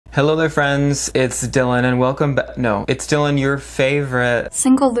Hello there friends, it's Dylan and welcome back. No, it's Dylan, your favorite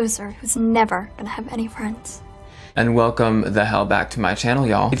single loser who's never gonna have any friends. And welcome the hell back to my channel,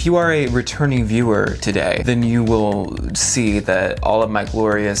 y'all. If you are a returning viewer today, then you will see that all of my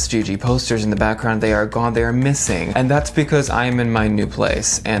glorious GG posters in the background, they are gone, they are missing. And that's because I am in my new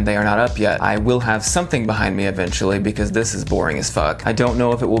place and they are not up yet. I will have something behind me eventually because this is boring as fuck. I don't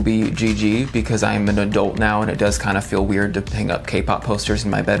know if it will be GG because I am an adult now and it does kind of feel weird to hang up K-pop posters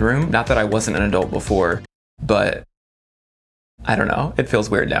in my bedroom. Not that I wasn't an adult before, but I don't know, it feels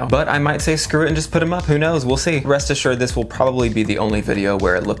weird now. But I might say screw it and just put them up, who knows, we'll see. Rest assured this will probably be the only video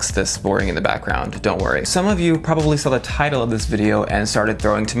where it looks this boring in the background, don't worry. Some of you probably saw the title of this video and started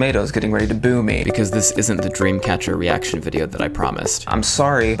throwing tomatoes, getting ready to boo me. Because this isn't the Dreamcatcher reaction video that I promised. I'm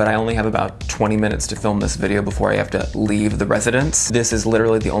sorry, but I only have about 20 minutes to film this video before I have to leave the residence. This is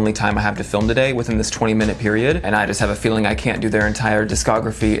literally the only time I have to film today within this 20-minute period, and I just have a feeling I can't do their entire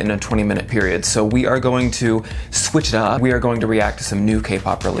discography in a 20-minute period. So we are going to switch it up. We are going to react to some new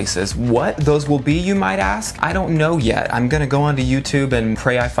K-pop releases. What those will be, you might ask? I don't know yet. I'm gonna go onto YouTube and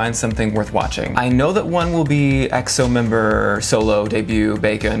pray I find something worth watching. I know that one will be EXO member solo debut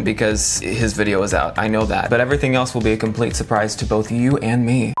BAEKHYUN because his video is out. I know that. But everything else will be a complete surprise to both you and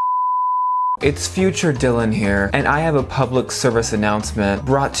me. It's future Dylan here, and I have a public service announcement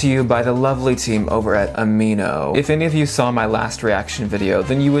brought to you by the lovely team over at Amino. If any of you saw my last reaction video,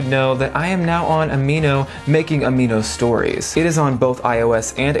 then you would know that I am now on Amino making Amino stories. It is on both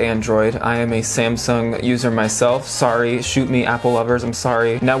iOS and Android. I am a Samsung user myself. Sorry, shoot me Apple lovers, I'm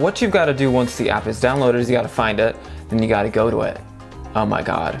sorry. Now what you've got to do once the app is downloaded is you got to find it, then you got to go to it. Oh my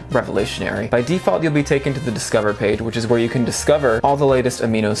god, revolutionary. By default, you'll be taken to the Discover page, which is where you can discover all the latest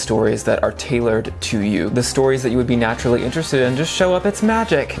Amino stories that are tailored to you. The stories that you would be naturally interested in just show up, it's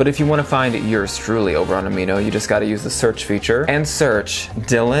magic. But if you want to find yours truly over on Amino, you just gotta use the search feature and search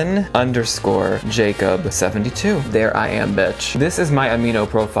Dylan_Jacob72. There I am, bitch. This is my Amino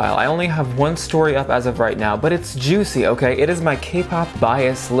profile. I only have one story up as of right now, but it's juicy, okay? It is my K-pop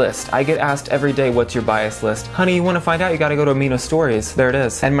bias list. I get asked every day, what's your bias list? Honey, you wanna find out? You gotta go to Amino Stories. There it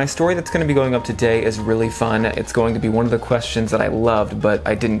is. And my story that's going to be going up today is really fun. It's going to be one of the questions that I loved, but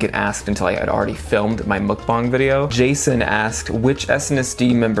I didn't get asked until I had already filmed my mukbang video. Jason asked which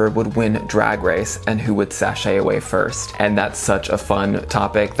SNSD member would win Drag Race and who would sashay away first. And that's such a fun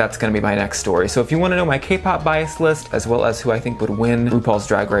topic. That's going to be my next story. So if you want to know my K-pop bias list, as well as who I think would win RuPaul's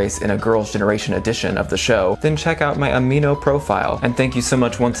Drag Race in a Girls' Generation edition of the show, then check out my Amino profile. And thank you so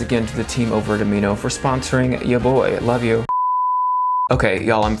much once again to the team over at Amino for sponsoring ya boy. Love you. Okay,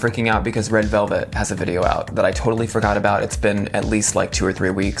 y'all, I'm freaking out because Red Velvet has a video out that I totally forgot about. It's been at least like 2 or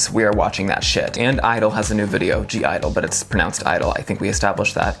 3 weeks. We are watching that shit. And I-DLE has a new video, G-I-DLE, but it's pronounced I-DLE. I think we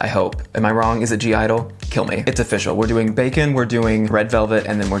established that, I hope. Am I wrong? Is it G-I-DLE? Kill me. It's official. We're doing BAEKHYUN, we're doing Red Velvet,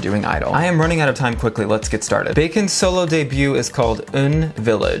 and then we're doing I-DLE. I am running out of time quickly. Let's get started. BAEKHYUN's solo debut is called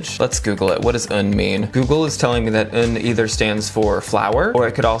Village. Let's Google it. What does mean? Google is telling me that either stands for flower, or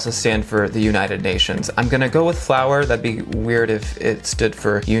it could also stand for the United Nations. I'm gonna go with flower. That'd be weird if it stood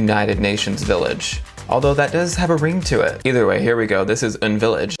for United Nations Village. Although that does have a ring to it. Either way, here we go. This is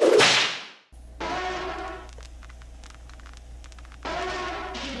Village.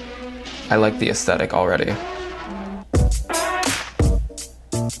 I like the aesthetic already.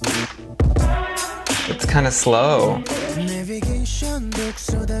 It's kind of slow.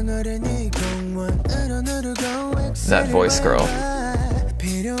 That voice girl.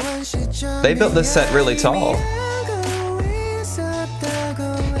 They built this set really tall.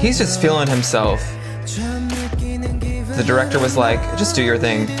 He's just feeling himself. The director was like, just do your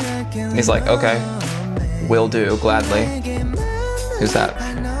thing. He's like, okay, will do, gladly. Who's that?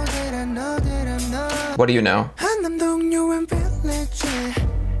 What do you know?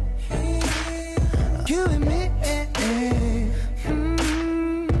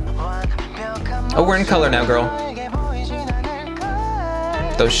 Oh, we're in color now, girl.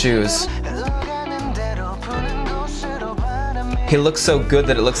 Those shoes. He looks so good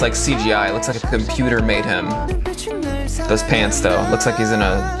that it looks like CGI. It looks like a computer made him. Those pants, though. Looks like he's in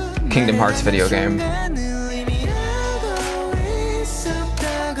a Kingdom Hearts video game.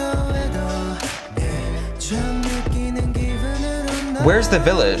 Where's the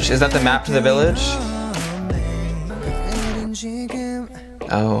village? Is that the map to the village?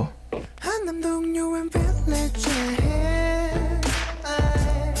 Oh.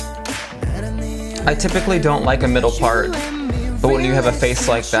 I typically don't like a middle part. But when you have a face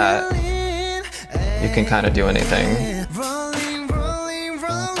like that, you can kind of do anything.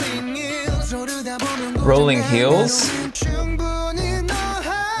 Rolling heels?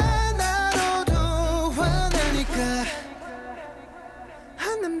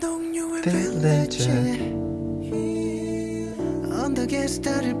 village.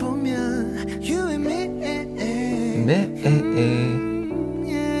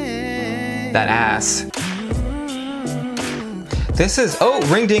 That ass. This is, oh,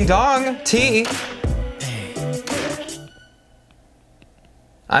 ring ding dong, T.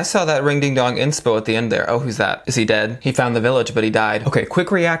 I saw that ring ding dong inspo at the end there. Oh, who's that? Is he dead? He found the village, but he died. Okay,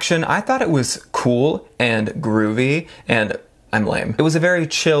 quick reaction. I thought it was cool and groovy, and I'm lame. It was a very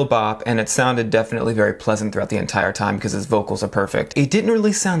chill bop, and it sounded definitely very pleasant throughout the entire time because his vocals are perfect. It didn't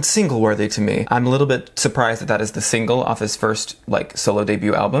really sound single-worthy to me. I'm a little bit surprised that that is the single off his first, like, solo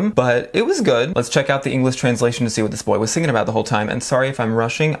debut album, but it was good. Let's check out the English translation to see what this boy was singing about the whole time, and sorry if I'm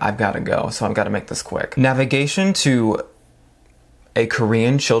rushing, I've gotta go, so I've gotta make this quick. Navigation to a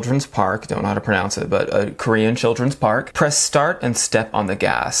Korean children's park, don't know how to pronounce it, but a Korean children's park. Press start and step on the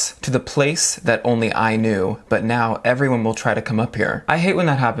gas. To the place that only I knew, but now everyone will try to come up here. I hate when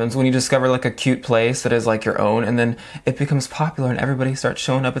that happens, when you discover like a cute place that is like your own and then it becomes popular and everybody starts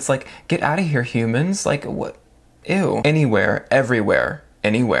showing up. It's like, get out of here, humans. Like, what? Ew. Anywhere, everywhere,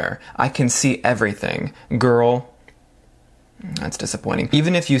 anywhere. I can see everything. Girl. That's disappointing.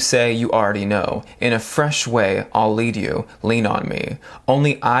 Even if you say you already know, in a fresh way, I'll lead you. Lean on me.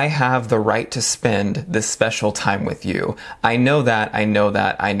 Only I have the right to spend this special time with you. I know that, I know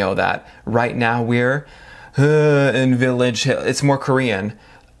that, I know that. Right now we're in Village Hill. It's more Korean.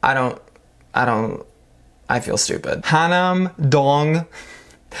 I feel stupid. Hanam Dong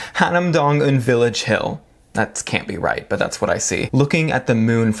in Village Hill. That can't be right, but that's what I see. Looking at the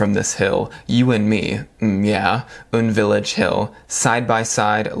moon from this hill, you and me, yeah, un Village Hill, side by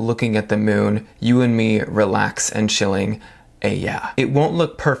side, looking at the moon, you and me, relax and chilling, yeah. It won't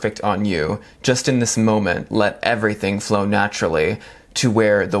look perfect on you, just in this moment, let everything flow naturally, to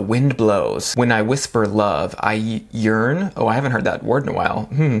where the wind blows. When I whisper love, I yearn, oh, I haven't heard that word in a while.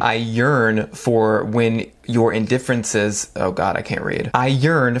 I yearn for when your indifferences, oh God, I can't read. I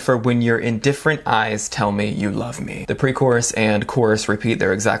yearn for when your indifferent eyes tell me you love me. The pre-chorus and chorus repeat,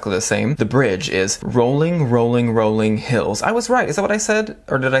 they're exactly the same. The bridge is rolling, rolling, rolling hills. I was right, is that what I said?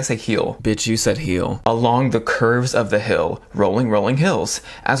 Or did I say heel? Bitch, you said heel. Along the curves of the hill, rolling, rolling hills.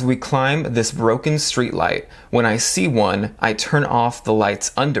 As we climb this broken street light, when I see one, I turn off the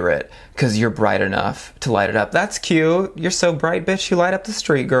lights under it, cause you're bright enough to light it up. That's cute. You're so bright, bitch. You light up the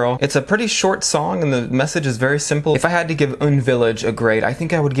street, girl. It's a pretty short song and the message is very simple. If I had to give Un Village a grade, I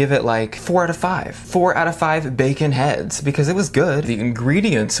think I would give it like 4 out of 5. 4 out of 5 bacon heads because it was good. The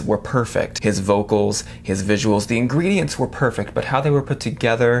ingredients were perfect. His vocals, his visuals, the ingredients were perfect, but how they were put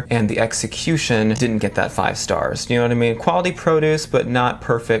together and the execution didn't get that 5 stars. You know what I mean? Quality produce, but not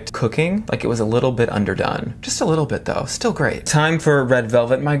perfect cooking. Like it was a little bit underdone. Just a little bit though. Still great. Time for Red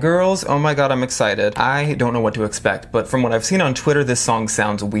Velvet, my girls. Oh my God, I'm excited. I don't know what to expect, but from what I've seen on Twitter, this song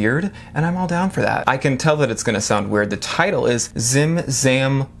sounds weird, and I'm all down for that. I can tell that it's gonna sound weird. The title is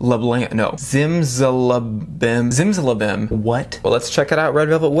Zimzalabim. No, Zimzalabim. What? Well, let's check it out, Red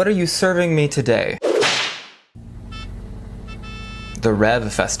Velvet. What are you serving me today? The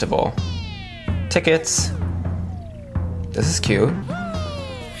Rev Festival. Tickets. This is cute.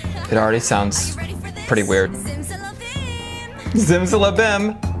 It already sounds pretty weird.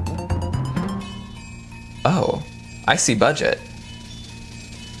 Zimzalabim. Oh, I see budget.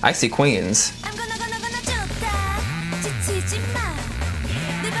 I see queens.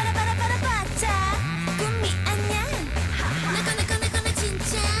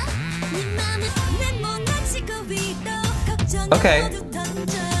 Okay.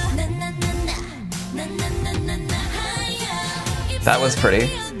 That was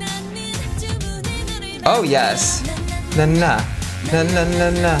pretty. Oh yes. Na na na na na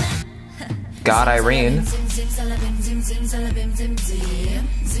na. God, Irene.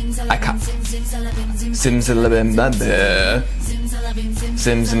 I can't. Zimzalabim.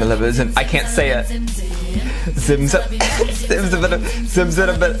 Zimzalabim. I can't say it. Zimzalabim.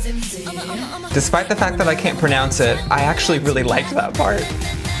 Despite the fact that I can't pronounce it, I actually really liked that part.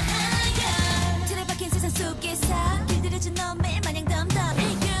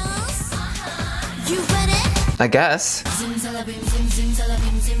 I guess.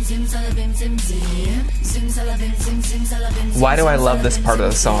 Why do I love this part of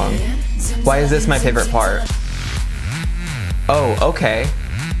the song? Why is this my favorite part? Oh, okay.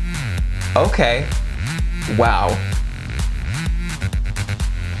 Okay. Wow.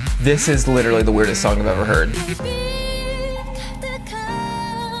 This is literally the weirdest song I've ever heard.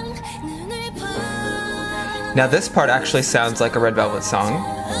 Now this part actually sounds like a Red Velvet song.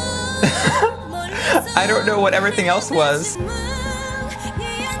 I don't know what everything else was.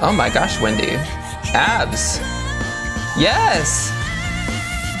 Oh my gosh, Wendy. Abs. Yes!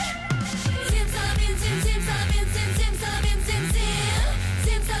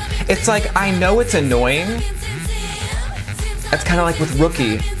 It's like, I know it's annoying. It's kind of like with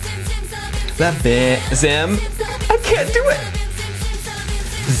Rookie. Zim. I can't do it.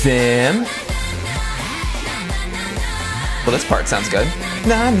 Zim. Well, this part sounds good.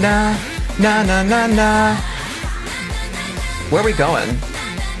 Na na, na na na na. Where are we going?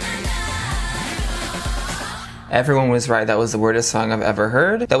 Everyone was right, that was the weirdest song I've ever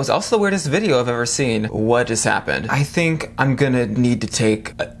heard. That was also the weirdest video I've ever seen. What just happened? I think I'm gonna need to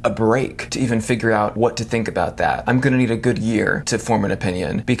take a break to even figure out what to think about that. I'm gonna need a good year to form an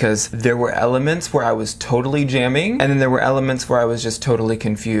opinion, because there were elements where I was totally jamming, and then there were elements where I was just totally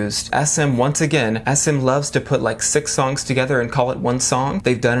confused. SM, once again, SM loves to put like 6 songs together and call it one song.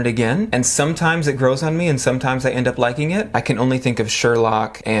 They've done it again, and sometimes it grows on me and sometimes I end up liking it. I can only think of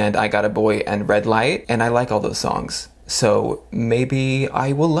Sherlock and I Got a Boy and Red Light, and I like all those songs. So maybe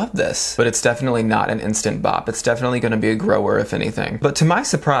I will love this. But it's definitely not an instant bop. It's definitely gonna be a grower, if anything. But to my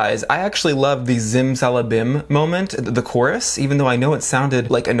surprise, I actually love the zimzalabim moment, the chorus, even though I know it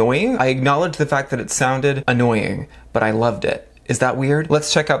sounded like annoying. I acknowledge the fact that it sounded annoying, but I loved it. Is that weird?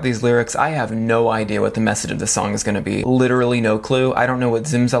 Let's check out these lyrics. I have no idea what the message of this song is gonna be. Literally no clue. I don't know what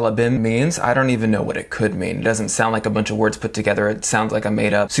zimzalabim means. I don't even know what it could mean. It doesn't sound like a bunch of words put together. It sounds like a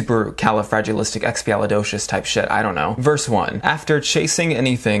made up supercalifragilisticexpialidocious type shit. I don't know. Verse 1. After chasing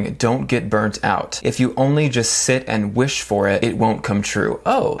anything, don't get burnt out. If you only just sit and wish for it, it won't come true.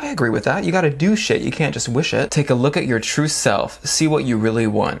 Oh, I agree with that. You gotta do shit. You can't just wish it. Take a look at your true self. See what you really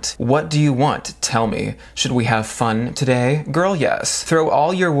want. What do you want? Tell me. Should we have fun today? Girl, yes. Throw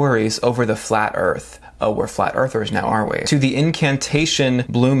all your worries over the flat earth. Oh, we're flat earthers now, are we? To the incantation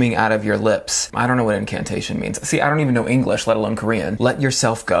blooming out of your lips. I don't know what incantation means. See, I don't even know English, let alone Korean. Let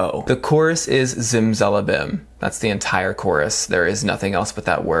yourself go. The chorus is zimzalabim. That's the entire chorus. There is nothing else but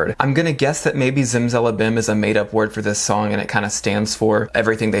that word. I'm gonna guess that maybe zimzalabim is a made-up word for this song and it kind of stands for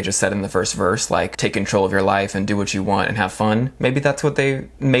everything they just said in the first verse, like take control of your life and do what you want and have fun. Maybe that's what they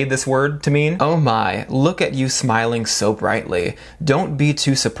made this word to mean. Oh my, look at you smiling so brightly. Don't be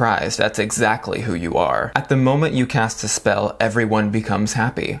too surprised, that's exactly who you are. At the moment you cast a spell, everyone becomes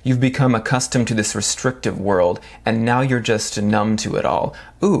happy. You've become accustomed to this restrictive world, and now you're just numb to it all.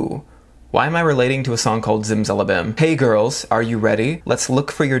 Ooh. Why am I relating to a song called Zimzalabim? Hey girls, are you ready? Let's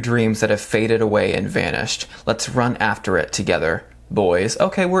look for your dreams that have faded away and vanished. Let's run after it together. Boys.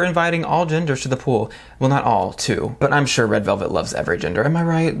 Okay, we're inviting all genders to the pool. Well, not all, too. But I'm sure Red Velvet loves every gender, am I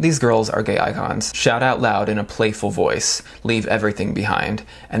right? These girls are gay icons. Shout out loud in a playful voice. Leave everything behind.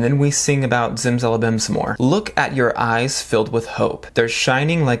 And then we sing about Zimzalabim some more. Look at your eyes filled with hope. They're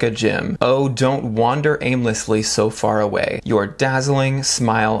shining like a gem. Oh, don't wander aimlessly so far away. You're dazzling,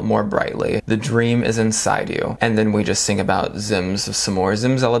 smile more brightly. The dream is inside you. And then we just sing about Zims some more.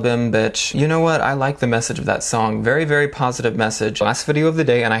 Zimzalabim, bitch. You know what? I like the message of that song. Very, very positive message. Last video of the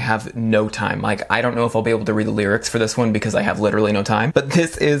day and I have no time. Like, I don't know if I'll be able to read the lyrics for this one because I have literally no time. But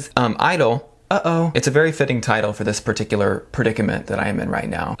this is I-DLE. Uh-oh. It's a very fitting title for this particular predicament that I am in right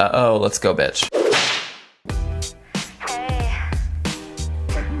now. Uh-oh, let's go, bitch.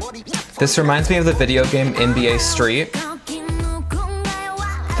 This reminds me of the video game NBA Street.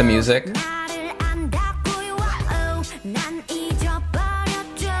 The music.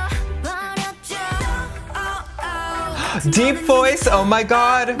 Deep voice, oh my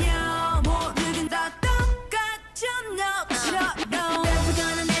god!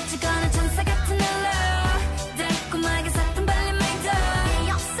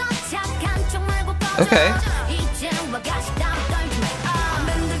 Okay.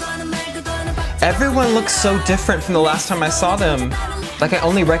 Everyone looks so different from the last time I saw them. Like, I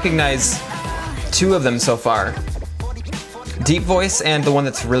only recognize 2 of them so far. Deep voice and the one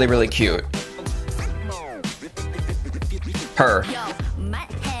that's really, really cute. Her.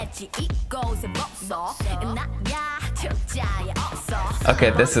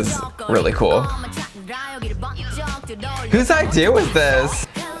 Okay, this is really cool. Whose idea was this?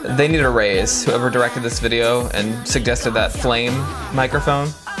 They need a raise, whoever directed this video and suggested that flame microphone.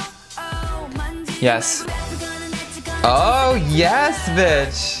 Yes. Oh, yes,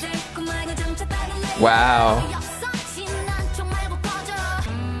 bitch. Wow.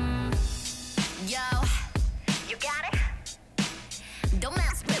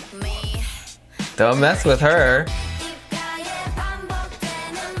 Don't mess with her.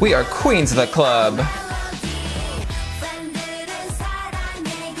 We are queens of the club.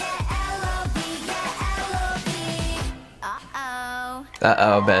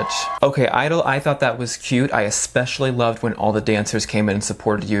 Uh-oh, bitch. Okay, I-DLE, I thought that was cute. I especially loved when all the dancers came in and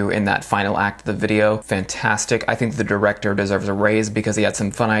supported you in that final act of the video. Fantastic. I think the director deserves a raise because he had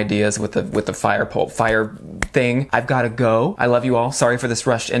some fun ideas with the fire thing. I've gotta go. I love you all. Sorry for this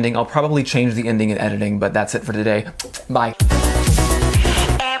rushed ending. I'll probably change the ending in editing, but that's it for today. Bye.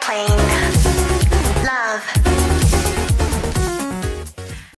 Airplane.